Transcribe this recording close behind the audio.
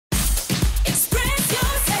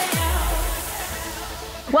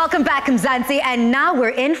Welcome back, Mzansi, and now we're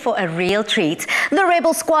in for a real treat. The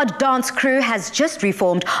Rebel Squad dance crew has just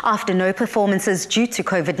reformed after no performances due to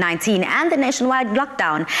COVID-19 and the nationwide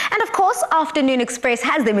lockdown. And of course, Afternoon Express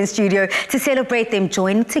has them in studio to celebrate them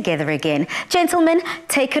joining together again. Gentlemen,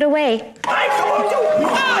 take it away.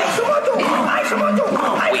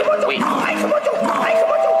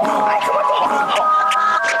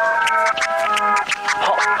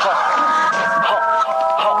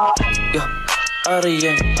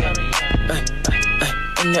 Arian,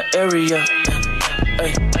 in your area,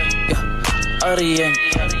 Arian,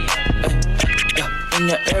 in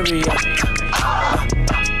your area.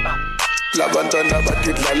 La bantwana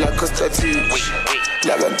batudlala Constantine,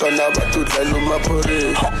 la bantwana batudlala uMapore,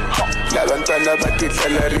 la bantwana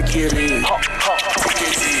batudlala Rikiri,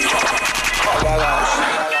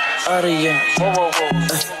 Arian,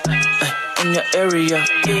 in your area,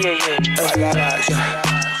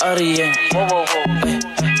 Arian,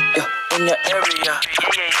 in your area.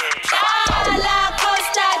 Dala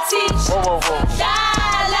Constantine,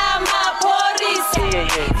 Dala Maporis,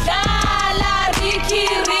 Dala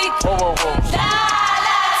Rikiri,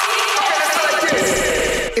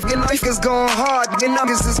 If your niggas going hard, your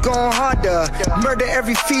niggas is going harder. Murder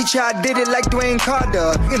every feature, I did it like Dwayne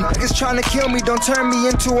Carter. Your niggas trying to kill me, don't turn me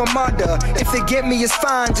into a martyr. If they get me, it's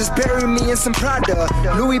fine, just bury me in some Prada.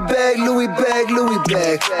 Louis bag, Louis bag, Louis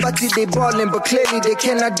bag. Party they ballin', but clearly they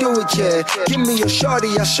cannot do it yet. Give me a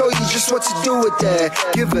shorty, I'll show you just what to do with that.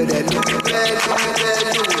 Give her that Louis bag, Louis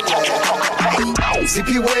bag, Louis bag.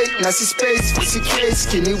 Zippy weight, nasty space, pussy case,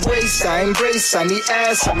 skinny waist. I embrace, I need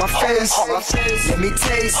ass on my face. Let me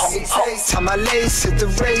taste, time I lace, hit the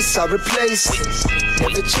race, I replace,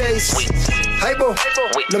 never chase. Hypo,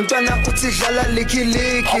 Lomtana utidlala liki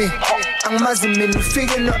liki. Ang mazimin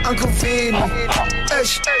ufike no Uncle Vini.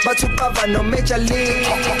 Esh, batupava no major league.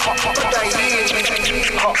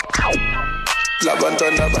 La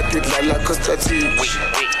bantwana batudlala Constantine,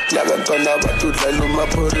 la bantwana batudlala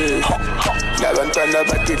uMapore, la bantwana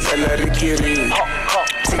batudlala Rikiri,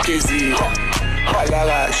 Tikezi,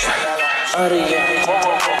 Alagash. Arian,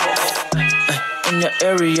 in your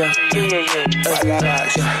area,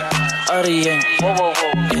 Arian,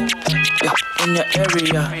 in your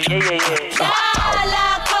area.